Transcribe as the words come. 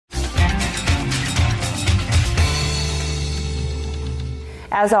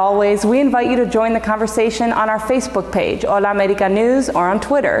As always, we invite you to join the conversation on our Facebook page, Hola America News, or on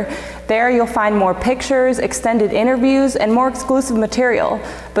Twitter. There you'll find more pictures, extended interviews, and more exclusive material.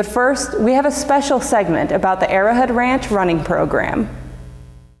 But first, we have a special segment about the Arrowhead Ranch running program.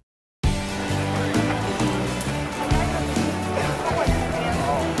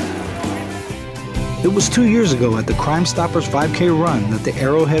 It was 2 years ago at the Crime Stoppers 5K run that the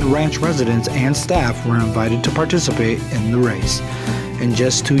Arrowhead Ranch residents and staff were invited to participate in the race. In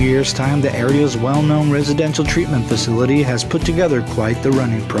just 2 years' time, the area's well-known residential treatment facility has put together quite the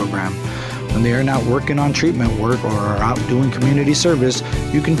running program. When they are not working on treatment work or are out doing community service,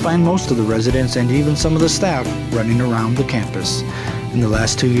 you can find most of the residents and even some of the staff running around the campus. In the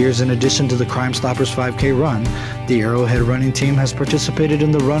last 2 years, in addition to the Crime Stoppers 5K run, the Arrowhead running team has participated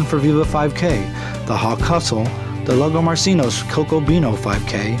in the Run for Viva 5K, the Hawk Hustle, the Lago Marcinos Coco Bino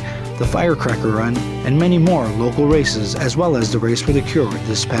 5K, the Firecracker Run, and many more local races, as well as the Race for the Cure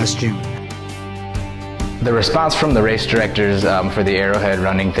this past June. The response from the race directors for the Arrowhead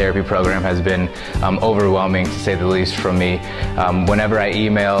Running Therapy Program has been overwhelming, to say the least, from me. Whenever I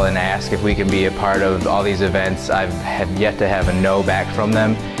email and ask if we can be a part of all these events, I've yet to have a no back from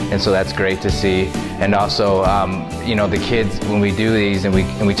them, and so that's great to see. And also, you know, the kids, when we do these and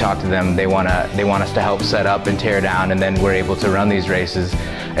we talk to them, they want us to help set up and tear down, and then we're able to run these races.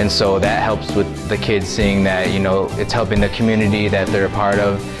 And so that helps with the kids seeing that, you know, it's helping the community that they're a part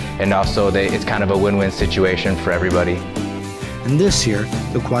of, and also it's kind of a win-win situation for everybody. And this year,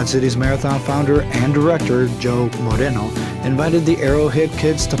 the Quad Cities Marathon founder and director, Joe Moreno, invited the Arrowhead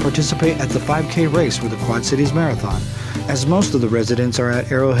kids to participate at the 5K race for the Quad Cities Marathon. As most of the residents are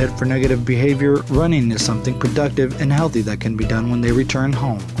at Arrowhead for negative behavior, running is something productive and healthy that can be done when they return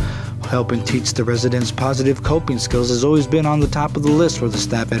home. Helping teach the residents positive coping skills has always been on the top of the list for the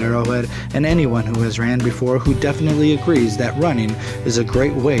staff at Arrowhead, and anyone who has ran before who definitely agrees that running is a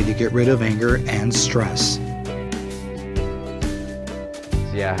great way to get rid of anger and stress.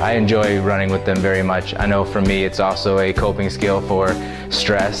 Yeah, I enjoy running with them very much. I know for me it's also a coping skill for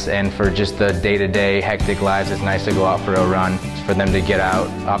stress and for just the day-to-day hectic lives. It's nice to go out for a run, for them to get out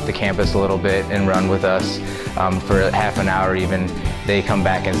off the campus a little bit and run with us for half an hour even. They come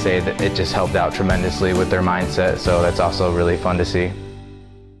back and say that it just helped out tremendously with their mindset, so that's also really fun to see.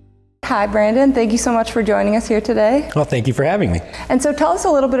 Hi Brandon, thank you so much for joining us here today. Well, thank you for having me. And so tell us a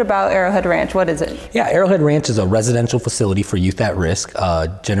little bit about Arrowhead Ranch. What is it? Yeah, Arrowhead Ranch is a residential facility for youth at risk.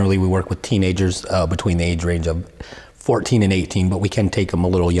 Generally we work with teenagers between the age range of 14 and 18, but we can take them a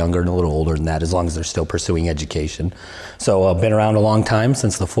little younger and a little older than that as long as they're still pursuing education. So been around a long time,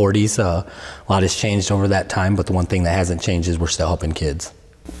 since the 40s. A lot has changed over that time, but the one thing that hasn't changed is we're still helping kids.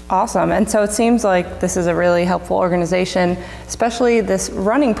 Awesome. And so it seems like this is a really helpful organization, especially this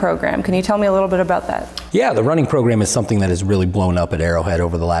running program. Can you tell me a little bit about that? Yeah, the running program is something that has really blown up at Arrowhead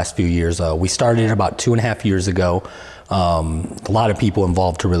over the last few years. We started it about 2.5 years ago. A lot of people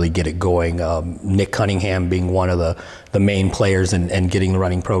involved to really get it going. Nick Cunningham being one of the main players in getting the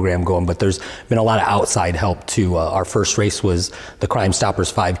running program going, but there's been a lot of outside help too. Our first race was the Crime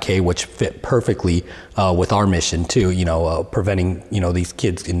Stoppers 5K, which fit perfectly with our mission too, you know, preventing, you know, these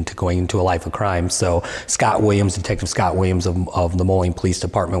kids into going into a life of crime. So Scott Williams, Detective Scott Williams of the Moline Police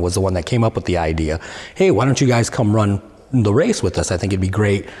Department, was the one that came up with the idea. Hey, why don't you guys come run the race with us? I think it'd be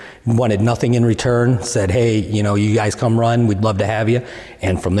great. Wanted nothing in return, said, hey, you know, you guys come run, we'd love to have you.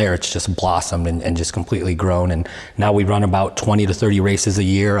 And from there, it's just blossomed and just completely grown. And now we run about 20 to 30 races a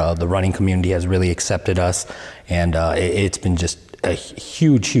year. The running community has really accepted us, and it's been just a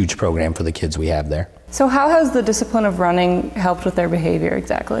huge, huge program for the kids we have there. So how has the discipline of running helped with their behavior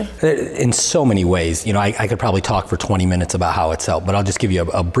exactly? In so many ways. You know, I could probably talk for 20 minutes about how it's helped, but I'll just give you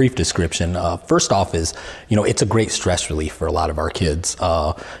a brief description. First off is, you know, it's a great stress relief for a lot of our kids.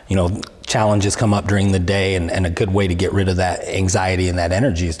 You know, challenges come up during the day, and a good way to get rid of that anxiety and that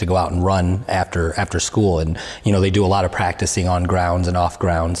energy is to go out and run after school. And, you know, they do a lot of practicing on grounds and off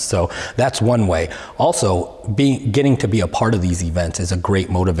grounds. So that's one way. Also, getting to be a part of these events is a great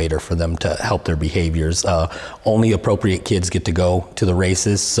motivator for them to help their behaviors. Only appropriate kids get to go to the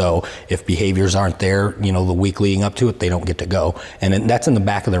races. So if behaviors aren't there, you know, the week leading up to it, they don't get to go. And that's in the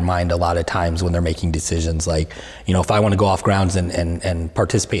back of their mind a lot of times when they're making decisions like, you know, if I want to go off grounds and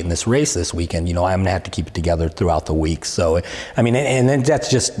participate in this race this weekend, you know, I'm gonna have to keep it together throughout the week. So, I mean, and that's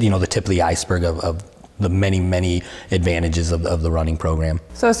just, you know, the tip of the iceberg of the many, many advantages of the running program.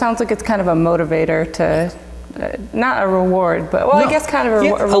 So it sounds like it's kind of a motivator to not a reward, but well, No. I guess kind of a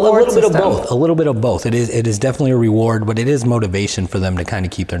Yeah, reward a little system. bit of both. A little bit of both. It is definitely a reward, but it is motivation for them to kind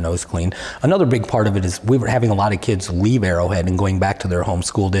of keep their nose clean. Another big part of it is we were having a lot of kids leave Arrowhead and going back to their home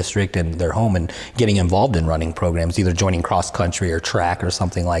school district and their home and getting involved in running programs, either joining cross country or track or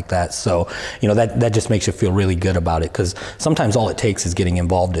something like that. So, you know, that just makes you feel really good about it, because sometimes all it takes is getting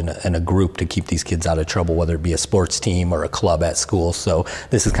involved in a group to keep these kids out of trouble, whether it be a sports team or a club at school. So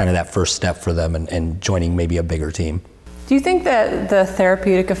this is kind of that first step for them and joining maybe a bigger team. Do you think that the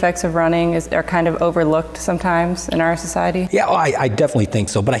therapeutic effects of running are kind of overlooked sometimes in our society? Yeah, I definitely think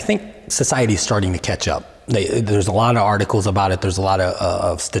so, but I think society is starting to catch up. There's a lot of articles about it. There's a lot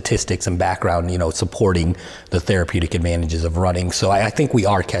of statistics and background, you know, supporting the therapeutic advantages of running. So I think we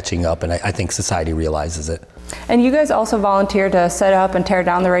are catching up, and I think society realizes it. And you guys also volunteer to set up and tear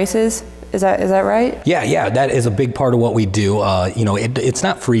down the races? Is that right? Yeah, that is a big part of what we do. You know, it's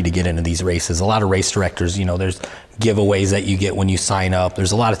not free to get into these races. A lot of race directors, you know, there's giveaways that you get when you sign up.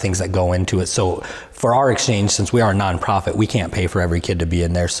 There's a lot of things that go into it. So for our exchange, since we are a nonprofit, we can't pay for every kid to be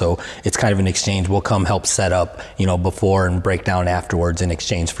in there. So it's kind of an exchange. We'll come help set up, you know, before and break down afterwards in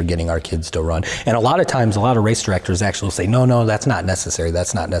exchange for getting our kids to run. And a lot of times, a lot of race directors actually say, no, that's not necessary.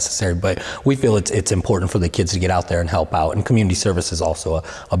 That's not necessary. But we feel it's important for the kids to get out there and help out. And community service is also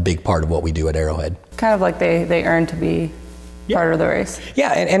a big part of what we do at Arrowhead. Kind of like they earn to be part of the race.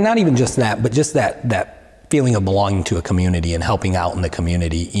 Yeah, and not even just that, but just that feeling of belonging to a community and helping out in the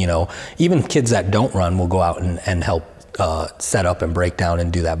community. You know, even kids that don't run will go out and help set up and break down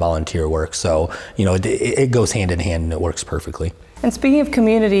and do that volunteer work. So, you know, it goes hand in hand and it works perfectly. And speaking of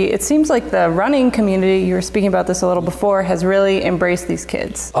community, it seems like the running community, you were speaking about this a little before, has really embraced these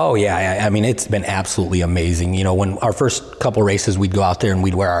kids. Oh yeah, I mean, it's been absolutely amazing. You know, when our first couple races, we'd go out there and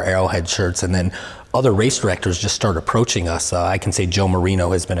we'd wear our Arrowhead shirts, and then other race directors just start approaching us. I can say Joe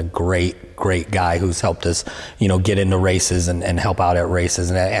Marino has been a great guy who's helped us, you know, get into races and help out at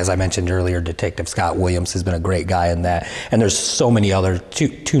races. And as I mentioned earlier, Detective Scott Williams has been a great guy in that. And there's so many other,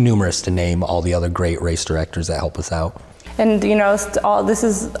 too numerous to name, all the other great race directors that help us out. And you know, this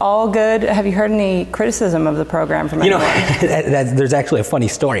is all good. Have you heard any criticism of the program from anyone? You know, there's actually a funny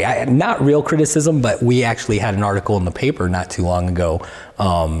story. Not real criticism, but we actually had an article in the paper not too long ago,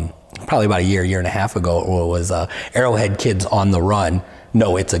 probably about a year and a half ago, where it was Arrowhead Kids on the Run.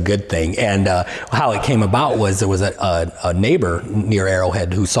 No, it's a good thing. And how it came about was there was a neighbor near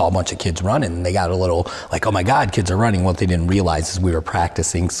Arrowhead who saw a bunch of kids running, and they got a little like, oh my God, kids are running. What they didn't realize is we were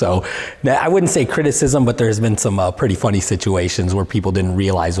practicing. So I wouldn't say criticism, but there's been some pretty funny situations where people didn't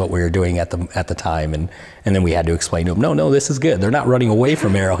realize what we were doing at the time, and then we had to explain to them, no, this is good. They're not running away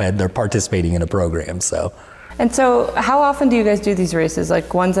from Arrowhead. They're participating in a program. So. And so how often do you guys do these races?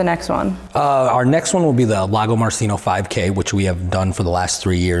 Like, when's the next one? Our next one will be the Lago Marcino 5K, which we have done for the last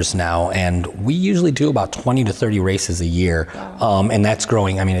 3 years now. And we usually do about 20 to 30 races a year. Wow. And that's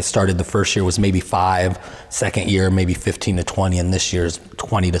growing. I mean, it started the first year was maybe 5, second year maybe 15 to 20, and this year's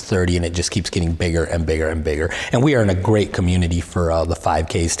 20 to 30, and it just keeps getting bigger and bigger and bigger. And we are in a great community for the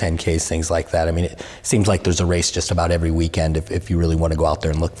 5Ks, 10Ks, things like that. I mean, it seems like there's a race just about every weekend if you really want to go out there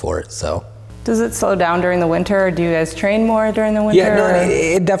and look for it. So. Does it slow down during the winter, or do you guys train more during the winter? Yeah, no,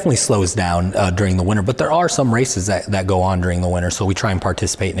 it definitely slows down during the winter, but there are some races that go on during the winter, so we try and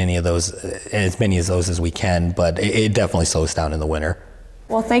participate in any of those, as many of those as we can, but it definitely slows down in the winter.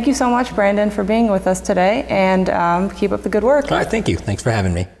 Well, thank you so much, Brandon, for being with us today, and keep up the good work. All right, thank you. Thanks for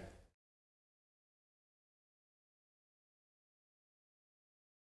having me.